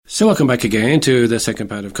So welcome back again to the second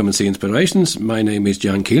part of Come and See Inspirations. My name is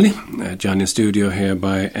John Keeley. John in studio here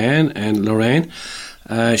by Anne and Lorraine.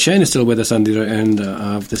 Shane is still with us on the other end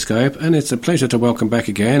of the Skype, and it's a pleasure to welcome back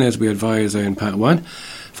again, as we advised in part one,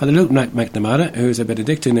 Father Luke McNamara, who is a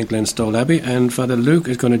Benedictine in Glenstowell Abbey, and Father Luke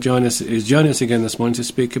is going to join us again this morning to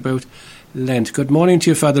speak about Lent. Good morning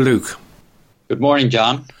to you, Father Luke. Good morning,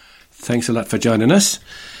 John. Thanks a lot for joining us.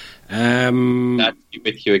 Glad to be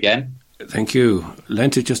with you again. Thank you.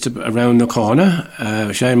 Lent is just around the corner.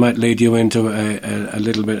 Shane might lead you into a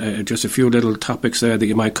little bit, just a few little topics there that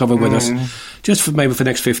you might cover with us, just for maybe for the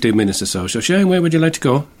next 15 minutes or so. So, Shane, where would you like to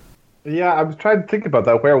go? Yeah, I was trying to think about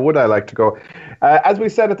that. Where would I like to go? As we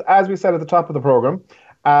said at the top of the program,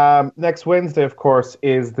 next Wednesday, of course,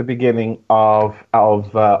 is the beginning of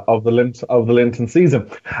the Lenten season,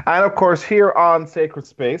 and of course, here on Sacred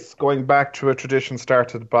Space, going back to a tradition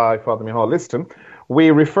started by Father Micheál Liston, we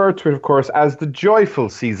refer to it, of course, as the joyful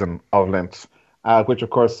season of Lent, which, of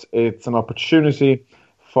course, it's an opportunity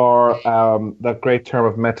for that great term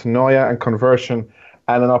of metanoia and conversion,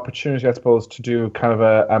 and an opportunity, I suppose, to do kind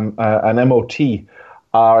of an MOT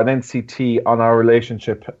or an NCT on our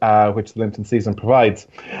relationship, which the Lenten season provides.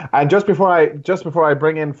 And just before I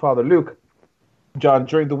bring in Father Luke, John,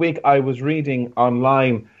 during the week I was reading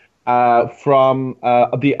online from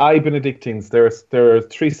the Benedictines. There are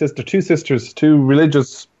two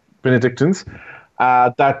religious Benedictines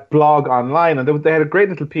that blog online, and they had a great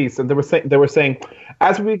little piece, and they were saying,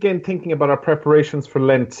 as we begin thinking about our preparations for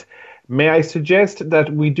Lent, may I suggest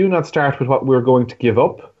that we do not start with what we're going to give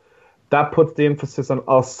up. That puts the emphasis on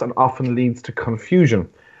us and often leads to confusion.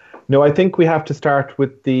 No, I think we have to start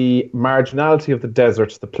with the marginality of the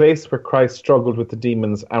desert, the place where Christ struggled with the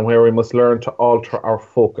demons and where we must learn to alter our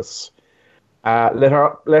focus. Let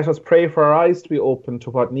us pray for our eyes to be open to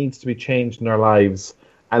what needs to be changed in our lives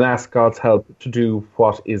and ask God's help to do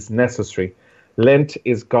what is necessary. Lent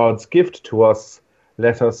is God's gift to us.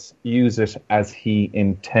 Let us use it as he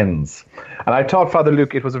intends. And I thought, Father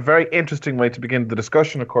Luke, it was a very interesting way to begin the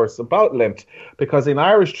discussion, of course, about Lent, because in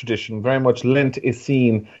Irish tradition, very much Lent is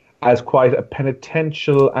seen as quite a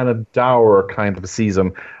penitential and a dour kind of a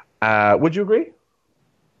season. Would you agree?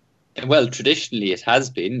 Well, traditionally it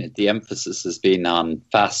has been. The emphasis has been on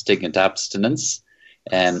fasting and abstinence,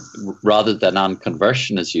 rather than on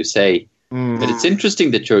conversion, as you say. But it's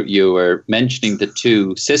interesting that you were mentioning the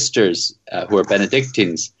two sisters who are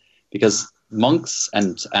Benedictines, because monks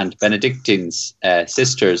and Benedictines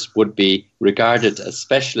sisters would be regarded as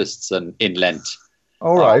specialists in Lent.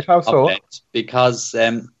 All right, how so? Lent, because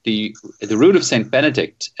the rule of Saint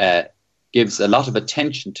Benedict gives a lot of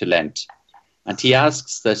attention to Lent, and he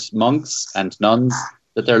asks that monks and nuns,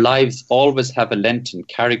 that their lives always have a Lenten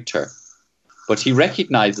character. But he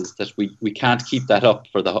recognizes that we can't keep that up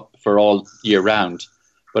for all year round,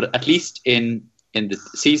 but at least in the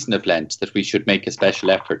season of Lent, that we should make a special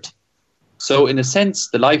effort. So in a sense,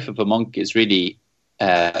 the life of a monk is really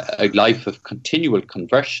a life of continual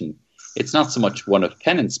conversion. It's not so much one of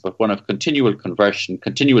penance, but one of continual conversion,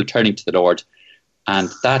 continual turning to the Lord. And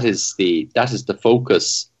that is the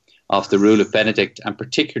focus of the rule of Benedict, and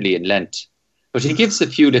particularly in Lent. But he gives a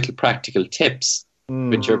few little practical tips,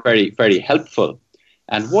 which are very, very helpful.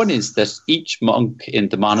 And one is that each monk in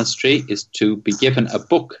the monastery is to be given a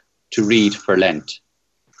book to read for Lent.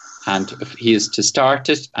 And he is to start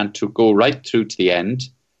it and to go right through to the end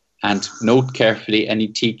and note carefully any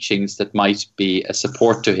teachings that might be a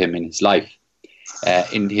support to him in his life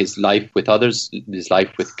with others, in his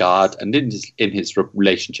life with God, and in his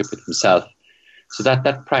relationship with himself. So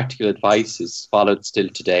that practical advice is followed still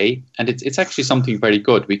today. And it's actually something very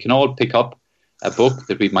good. We can all pick up a book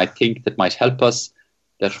that we might think that might help us,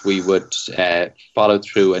 that we would follow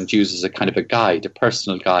through and use as a kind of a guide, a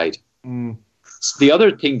personal guide. So the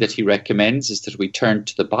other thing that he recommends is that we turn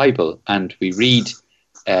to the Bible and we read,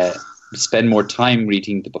 spend more time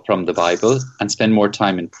reading from the Bible and spend more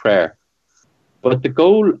time in prayer. But the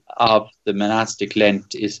goal of the monastic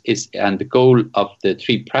Lent is and the goal of the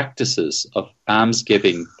three practices of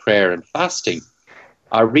almsgiving, prayer and fasting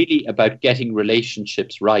are really about getting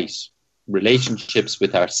relationships right. Relationships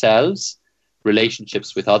with ourselves,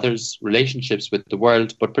 relationships with others, relationships with the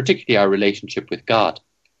world, but particularly our relationship with God.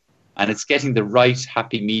 And it's getting the right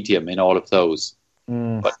happy medium in all of those.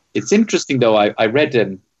 But it's interesting, though, I read,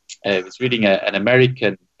 I was reading an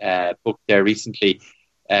American book there recently.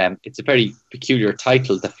 It's a very peculiar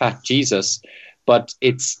title, The Fat Jesus, but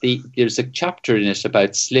there's a chapter in it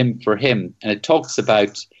about Slim for Him, and it talks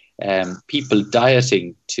about people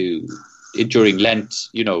dieting during Lent,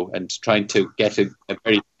 and trying to get a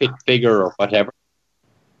very fit figure or whatever.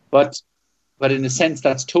 But in a sense,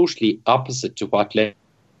 that's totally opposite to what Lent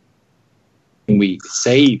we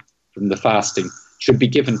save from the fasting should be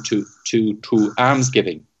given to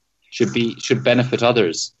almsgiving, should benefit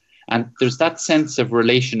others. And there's that sense of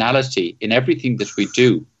relationality in everything that we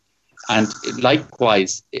do. And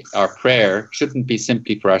likewise, our prayer shouldn't be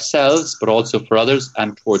simply for ourselves, but also for others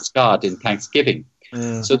and towards God in thanksgiving.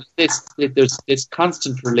 So there's this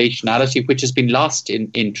constant relationality, which has been lost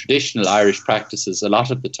in traditional Irish practices a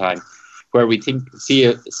lot of the time, where we see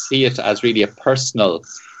it as really a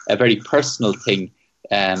very personal thing,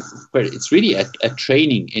 where it's really a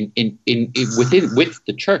training with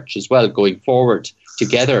the church as well, going forward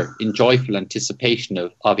together in joyful anticipation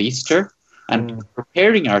of Easter, and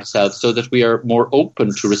preparing ourselves so that we are more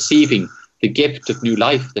open to receiving the gift of new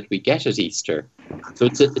life that we get at Easter. So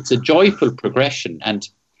it's a joyful progression, and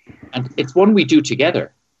it's one we do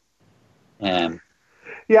together.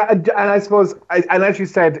 Yeah, and I suppose, and as you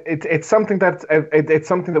said, it's something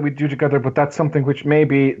that we do together, but that's something which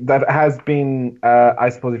maybe that has been, I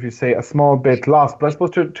suppose, if you say, a small bit lost. But I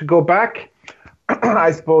suppose to go back,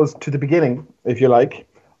 I suppose, to the beginning, if you like,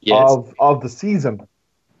 Yes. of the season,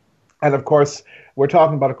 and of course we're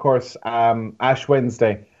talking about, of course, Ash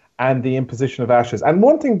Wednesday and the imposition of ashes. And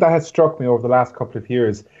one thing that has struck me over the last couple of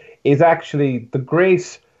years is actually the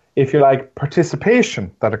great, if you like,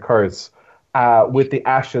 participation that occurs with the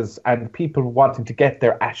ashes and people wanting to get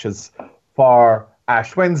their ashes for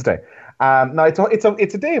Ash Wednesday. Now it's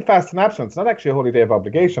a day of fast and abstinence, not actually a holy day of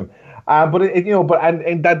obligation, but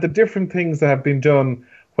that the different things that have been done,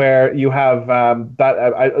 where you have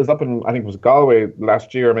that I was up in, I think it was Galway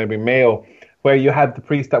last year, maybe Mayo, where you had the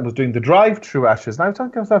priest that was doing the drive-through ashes. And I was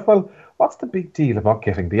thinking to myself, well, what's the big deal about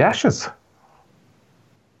getting the ashes?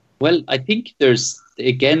 Well, I think this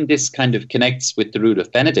kind of connects with the Rule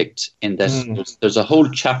of Benedict, in that there's a whole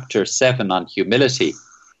chapter 7 on humility,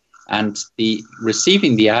 and the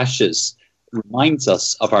receiving the ashes reminds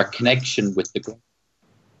us of our connection with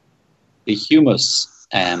the humus,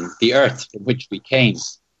 the earth from which we came.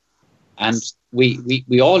 And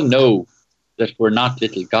we all know that we're not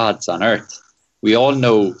little gods on earth. We all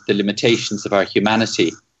know the limitations of our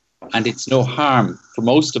humanity, and it's no harm for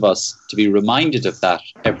most of us to be reminded of that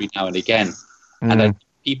every now and again. And that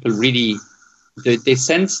people really, they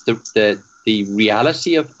sense the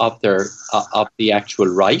reality of the actual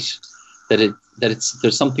rite, that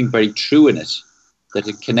there's something very true in it, that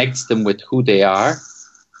it connects them with who they are,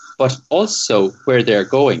 but also where they're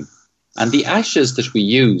going. And the ashes that we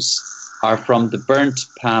use are from the burnt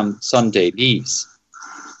Palm Sunday leaves.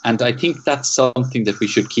 And I think that's something that we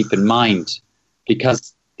should keep in mind,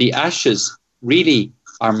 because the ashes really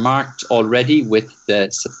are marked already with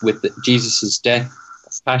Jesus' death,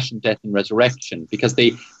 passion, death, and resurrection, because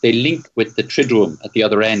they link with the Triduum at the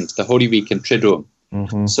other end, the Holy Week and Triduum.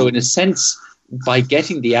 So in a sense, by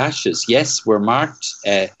getting the ashes, yes, we're marked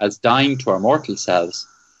as dying to our mortal selves,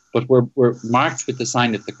 but we're marked with the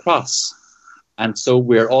sign of the cross. And so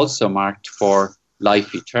we're also marked for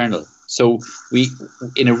life eternal. So we,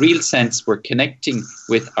 in a real sense, we're connecting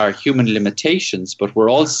with our human limitations, but we're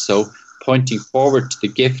also pointing forward to the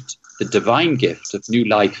gift, the divine gift of new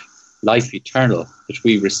life, life eternal, that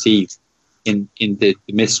we receive in the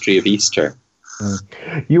mystery of Easter.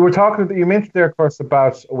 You mentioned there, of course,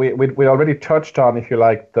 about we already touched on, if you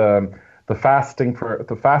like, the fasting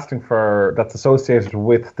for that's associated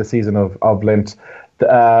with the season of Lent.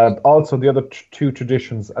 Also, the other two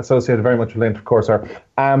traditions associated very much with Lent, of course, are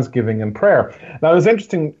almsgiving and prayer. Now, it was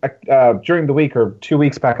interesting, during the week or 2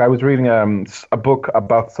 weeks back, I was reading a book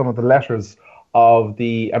about some of the letters of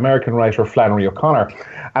the American writer Flannery O'Connor.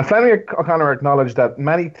 And Flannery O'Connor acknowledged that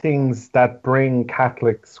many things that bring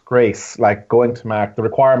Catholics grace, like going to Mass, the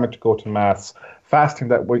requirement to go to Mass, fasting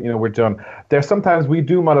that we're done, there's sometimes we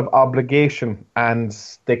do them out of obligation, and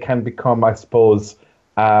they can become, I suppose,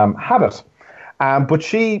 habit. But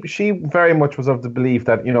she very much was of the belief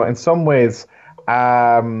that, in some ways,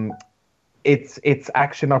 it's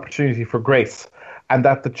actually an opportunity for grace, and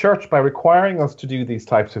that the church, by requiring us to do these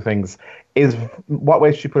types of things, is, what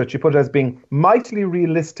way she put it? She put it as being mightily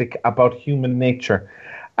realistic about human nature,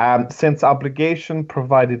 since obligation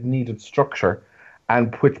provided needed structure,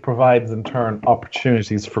 and which provides in turn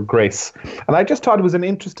opportunities for grace. And I just thought it was an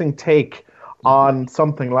interesting take on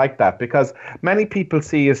something like that, because many people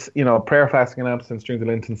see us, prayer, fasting, and abstinence during the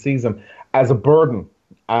Lenten season as a burden,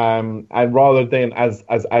 and rather than as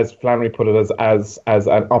Flannery put it, as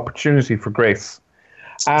an opportunity for grace.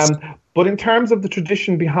 But in terms of the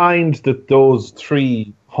tradition behind those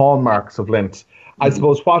three hallmarks of Lent, I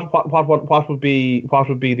suppose what would be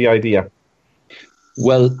the idea?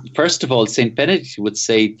 Well, first of all, St. Benedict would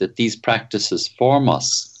say that these practices form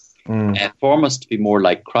us to be more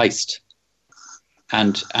like Christ.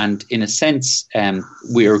 and in a sense,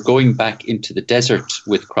 we are going back into the desert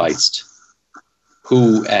with Christ,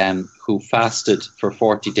 who fasted for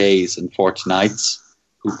 40 days and 40 nights,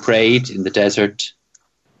 who prayed in the desert,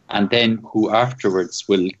 and then who afterwards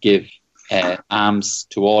will give alms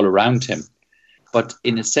to all around him. But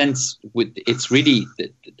in a sense, it's really,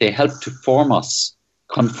 they help to form us,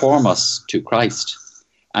 conform us to Christ.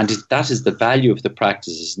 And that is the value of the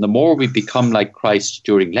practices. And the more we become like Christ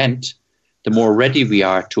during Lent, the more ready we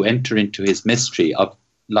are to enter into his mystery of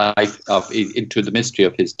life, into the mystery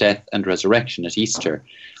of his death and resurrection at Easter.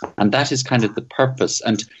 And that is kind of the purpose.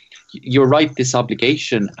 And you're right, this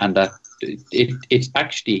obligation, and that it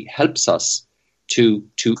actually helps us to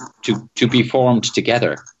be formed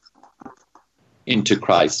together into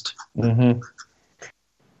Christ. Mm-hmm.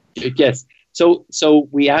 Yes. So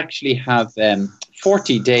we actually have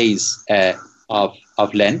 40 days of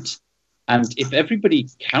Lent, and if everybody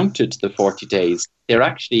counted the 40 days, there's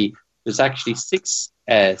actually 6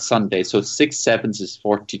 Sundays. So 6 sevens is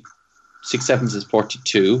 40. 6 sevens is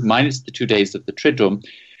 42, minus the 2 days of the Triduum.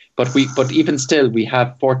 But even still, we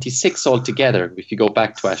have 46 altogether if you go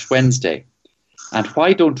back to Ash Wednesday. And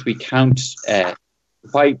why don't we count?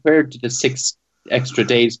 Where do the 6 extra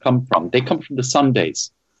days come from? They come from the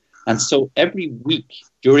Sundays. And so every week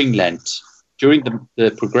during Lent, during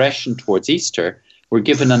the progression towards Easter, we're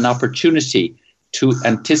given an opportunity to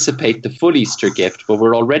anticipate the full Easter gift, but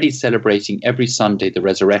we're already celebrating every Sunday the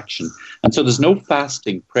resurrection. And so there's no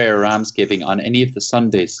fasting, prayer, or almsgiving on any of the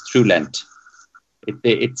Sundays through Lent.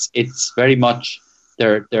 It's very much,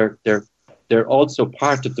 they're also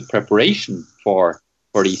part of the preparation for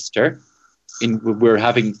Easter. We're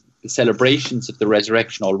having celebrations of the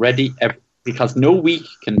resurrection already, because no week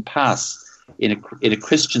can pass in a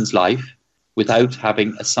Christian's life without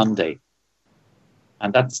having a Sunday,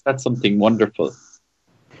 and that's something wonderful.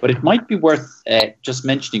 But it might be worth just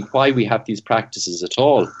mentioning why we have these practices at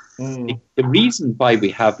all. The reason why we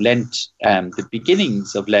have Lent, the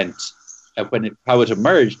beginnings of Lent, how it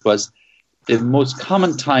emerged was the most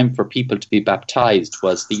common time for people to be baptized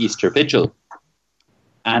was the Easter Vigil.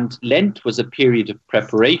 And Lent was a period of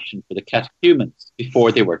preparation for the catechumens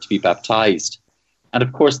before they were to be baptized. And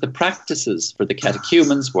of course, the practices for the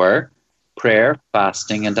catechumens were prayer,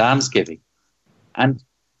 fasting, and almsgiving. And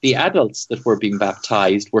the adults that were being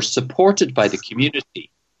baptized were supported by the community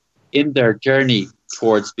in their journey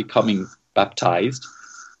towards becoming baptized.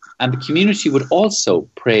 And the community would also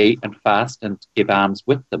pray and fast and give alms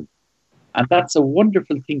with them. And that's a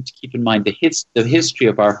wonderful thing to keep in mind, the history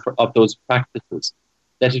of those practices,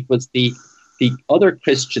 that it was the other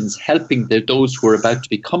Christians helping those who were about to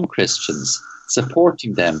become Christians,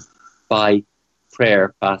 supporting them by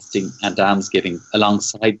prayer, fasting, and almsgiving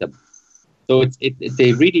alongside them. So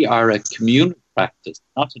they really are a communal practice,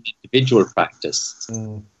 not an individual practice.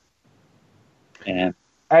 And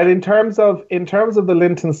in terms of the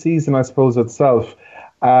Lenten season, I suppose itself,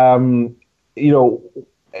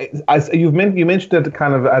 as you mentioned it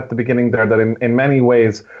kind of at the beginning there, that in many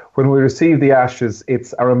ways, when we receive the ashes,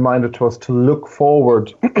 it's a reminder to us to look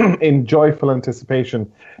forward in joyful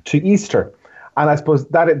anticipation to Easter. And I suppose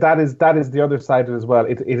that is the other side of it as well.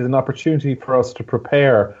 It is an opportunity for us to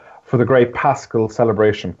prepare for the great Paschal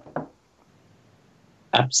celebration.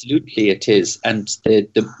 Absolutely, it is. And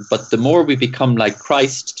but the more we become like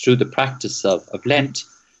Christ through the practice of Lent,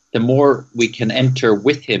 the more we can enter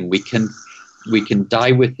with him. We can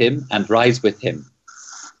die with him and rise with him.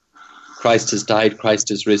 Christ has died, Christ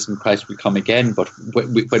has risen, Christ will come again. But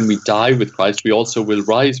when we die with Christ, we also will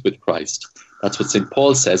rise with Christ. That's what St.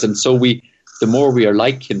 Paul says. And so the more we are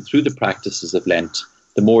like him through the practices of Lent,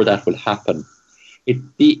 the more that will happen.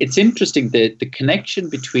 It's interesting, the connection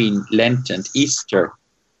between Lent and Easter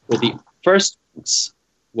for the first monks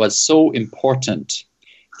was so important.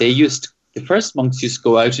 The first monks used to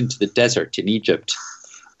go out into the desert in Egypt,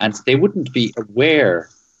 and they wouldn't be aware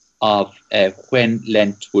of when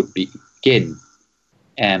Lent would begin,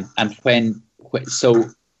 and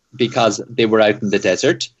because they were out in the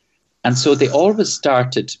desert, and so they always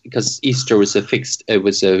started, because Easter was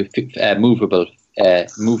a movable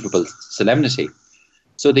solemnity.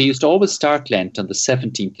 So they used to always start Lent on the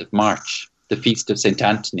 17th of March, the feast of St.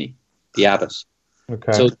 Anthony, the abbot.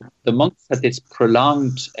 Okay. So the monks had this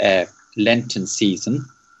prolonged Lenten season.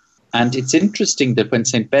 And it's interesting that when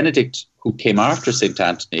St. Benedict, who came after St.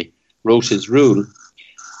 Anthony, wrote his rule,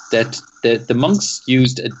 that the monks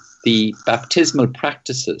used the baptismal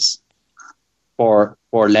practices for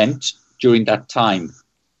Lent during that time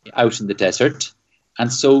out in the desert.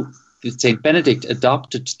 And so St. Benedict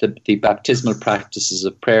adopted the baptismal practices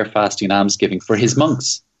of prayer, fasting, and almsgiving for his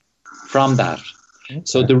monks from that.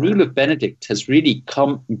 So the rule of Benedict has really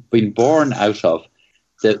been born out of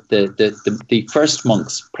the first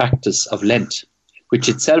monks' practice of Lent, which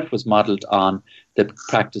itself was modelled on the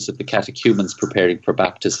practice of the catechumens preparing for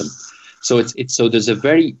baptism. So so there's a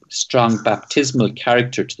very strong baptismal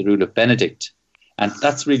character to the rule of Benedict, and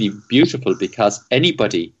that's really beautiful because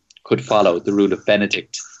anybody could follow the rule of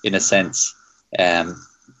Benedict in a sense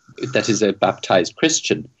that is a baptized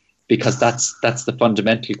Christian, because that's the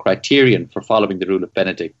fundamental criterion for following the rule of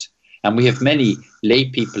Benedict. And we have many lay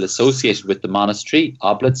people associated with the monastery,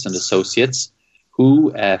 oblates and associates,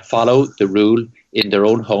 who follow the rule in their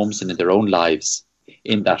own homes and in their own lives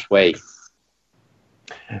in that way.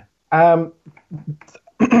 Now,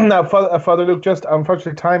 Father Luke, just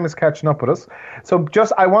unfortunately time is catching up with us. So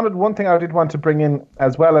one thing I did want to bring in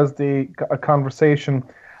as well as the conversation,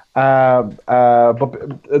 but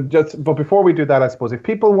before we do that, I suppose, if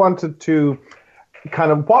people wanted to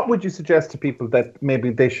kind of, what would you suggest to people that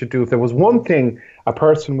maybe they should do? If there was one thing a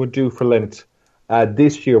person would do for Lent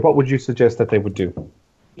this year, what would you suggest that they would do?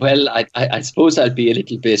 Well, I suppose I'd be a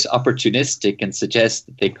little bit opportunistic and suggest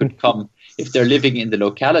that they could come, if they're living in the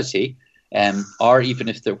locality, or even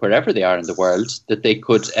if they're wherever they are in the world, that they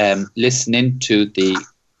could listen in to the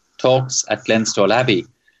talks at Glenstal Abbey.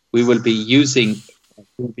 We will be using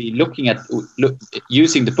the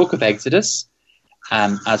Book of Exodus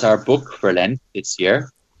as our book for Lent this year,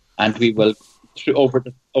 and we will over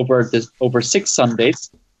 6 Sundays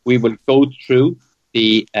we will go through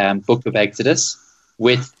the Book of Exodus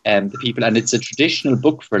with the people, and it's a traditional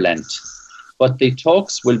book for Lent. But the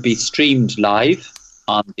talks will be streamed live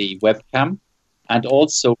on the webcam, and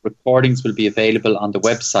also recordings will be available on the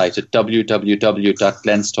website at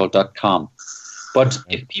www.glenstal.com. But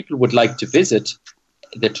if people would like to visit,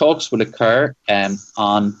 the talks will occur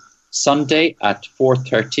on Sunday at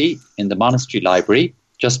 4:30 in the monastery library,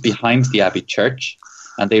 just behind the Abbey Church,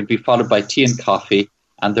 and they'll be followed by tea and coffee,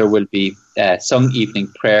 and there will be sung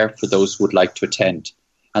evening prayer for those who would like to attend.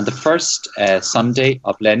 And the first Sunday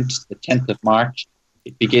of Lent, the 10th of March,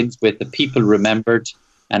 it begins with the people remembered,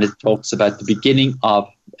 and it talks about the beginning of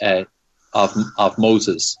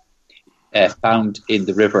Moses, found in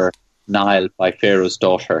the river Nile by Pharaoh's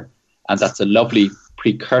daughter. And that's a lovely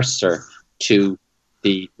precursor to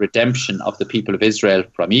the redemption of the people of Israel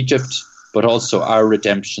from Egypt, but also our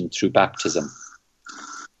redemption through baptism.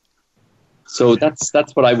 So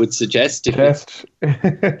that's what I would suggest.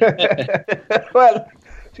 Well,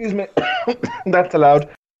 excuse me, that's allowed.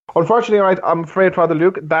 Unfortunately, all right, I'm afraid, Father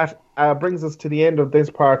Luke, that brings us to the end of this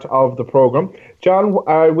part of the programme. John,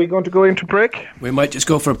 are we going to go into break? We might just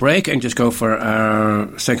go for a break and just go for our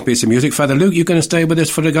second piece of music. Father Luke, you going to stay with us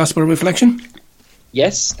for the Gospel Reflection?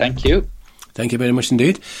 Yes, thank you. Thank you very much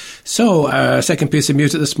indeed. So, our second piece of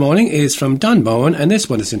music this morning is from Don Bowen, and this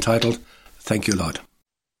one is entitled, Thank You, Lord.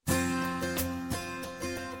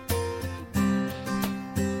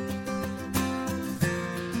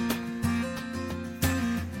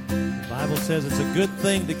 The Bible says it's a good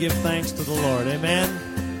thing to give thanks to the Lord. Amen?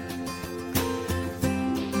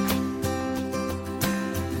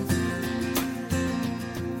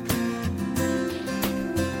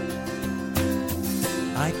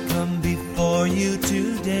 I come before you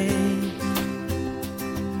today,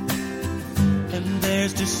 and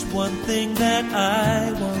there's just one thing that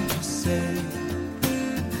I want to say.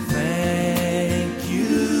 Thank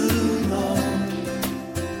you, Lord.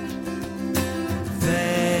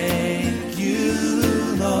 Thank you,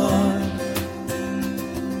 Lord,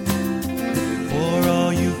 for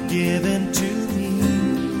all you've given to me,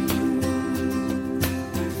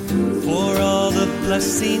 for all the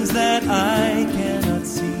blessings that I cannot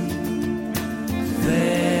see.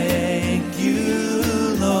 Thank you,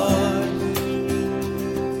 Lord.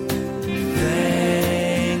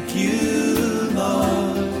 Thank you,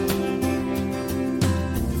 Lord.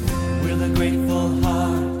 With a grateful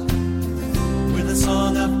heart, with a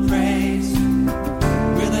song of praise,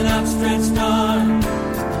 with an outstretched arm,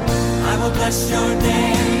 I will bless your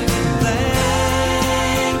name.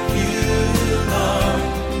 Thank you, Lord.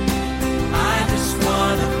 I just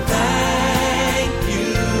want to thank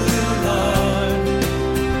you, Lord.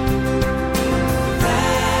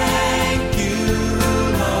 Thank you,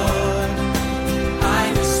 Lord. I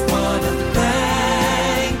just want to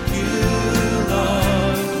thank you,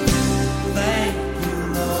 Lord. Thank you,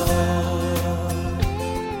 Lord.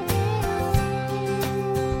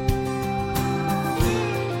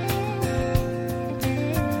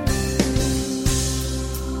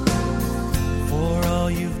 For all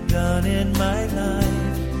you've done in my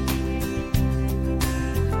life,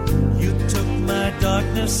 you took my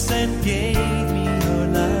darkness and gave me your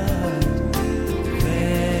light.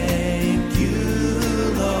 Thank you,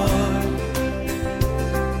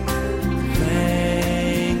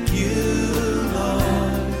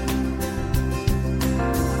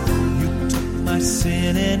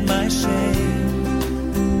 and my shame.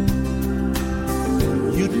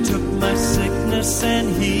 You took my sickness and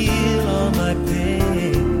healed all my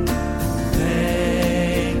pain.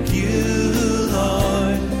 Thank you,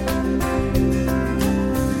 Lord.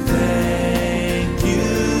 Thank you,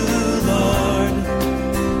 Lord.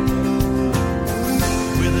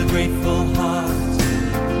 With a grateful heart,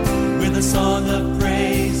 with a song of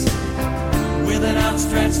praise, with an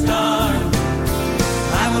outstretched arm,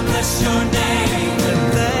 I will bless your name.